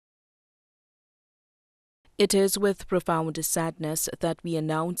It is with profound sadness that we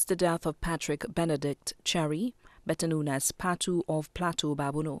announce the death of Patrick Benedict Cherry, better known as Patu of Plateau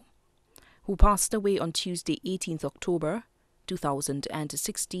Babono, who passed away on Tuesday, 18th October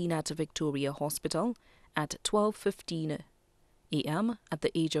 2016 at Victoria Hospital at 12:15 a.m. at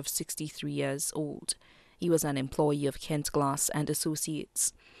the age of 63 years old. He was an employee of Kent Glass and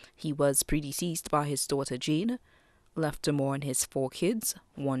Associates. He was predeceased by his daughter Jane, left to mourn his 4 kids,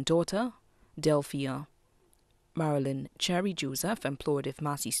 1 daughter, Delphia Marilyn Cherry Joseph, employed with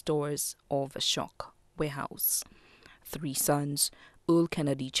Massey Stores of Shock Warehouse, 3 sons, Earl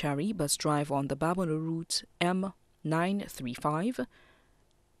Kennedy Cherry, bus driver on the Babono route M935,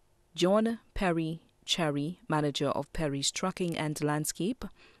 John Perry Cherry, manager of Perry's Trucking and Landscape,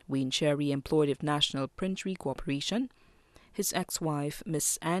 Wayne Cherry, employed with National Printery Corporation, his ex-wife,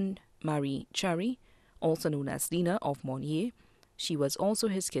 Miss Anne Marie Cherry, also known as Lena of Monnier. She was also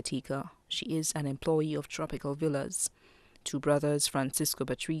his caretaker. She is an employee of Tropical Villas. 2 brothers, Francisco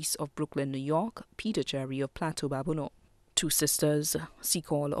Patrice of Brooklyn, New York, Peter Cherry of Plateau Babono. 2 sisters,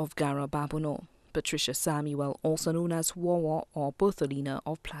 Sikol of Gara Babono, Patricia Samuel, also known as Wawa or Berthelina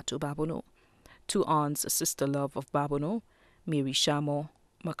of Plateau Babono. 2 aunts, Sister Love of Babono, Mary Shamo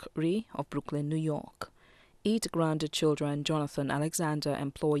McRae of Brooklyn, New York. 8 grandchildren, Jonathan Alexander,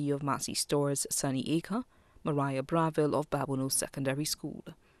 employee of Massey Stores, Sunny Acre, Mariah Braville of Babono Secondary School,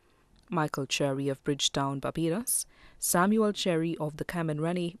 Michael Cherry of Bridgetown, Barbados, Samuel Cherry of the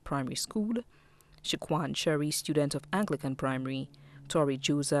Cameron Primary School, Shaquan Cherry, student of Anglican Primary, Tori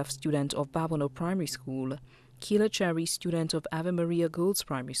Joseph, student of Babono Primary School, Keela Cherry, student of Ave Maria Girls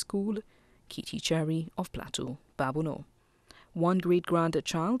Primary School, Kitty Cherry of Plateau Babono. 1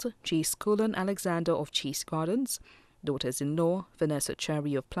 great-grandchild, Chase Cullen Alexander of Chase Gardens, daughters-in-law, Vanessa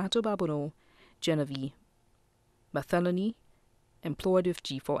Cherry of Plateau Babono, Genevieve Bartholomew, employed with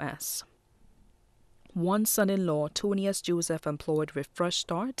G4S. 1 son-in-law, Tony S. Joseph, employed with Fresh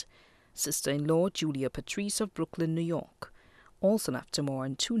Start, sister-in-law, Julia Patrice of Brooklyn, New York. Also left to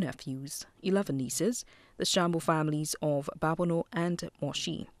mourn 2 nephews, 11 nieces, the Shambo families of Babono and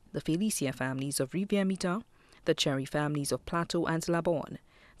Moshi, the Felicia families of Riviera-Mita, the Cherry families of Plateau and Labon,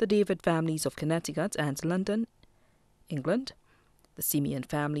 the David families of Connecticut and London, England, the Simeon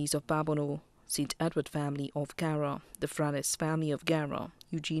families of Babono, St. Edward family of Gara, the Franis family of Gara,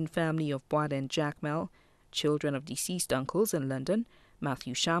 Eugene family of Bois and Jackmel, children of deceased uncles in London,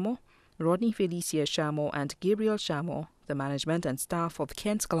 Matthew Shamo, Rodney Felicia Shamo and Gabriel Shamo, the management and staff of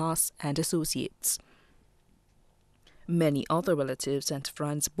Kent Glass and Associates. Many other relatives and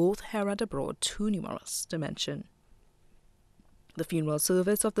friends, both here and abroad, too numerous to mention. The funeral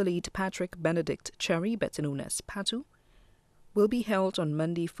service of the late Patrick Benedict Cherry, better known as Patu, will be held on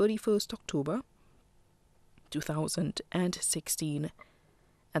Monday, 31st October 2016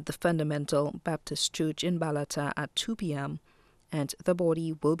 at the Fundamental Baptist Church in Balata at 2 p.m. and the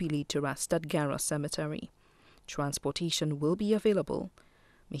body will be laid to rest at Gara Cemetery. Transportation will be available.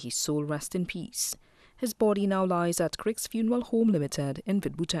 May his soul rest in peace. His body now lies at Crick's Funeral Home Limited in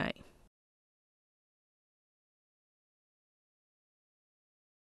Vidbutai.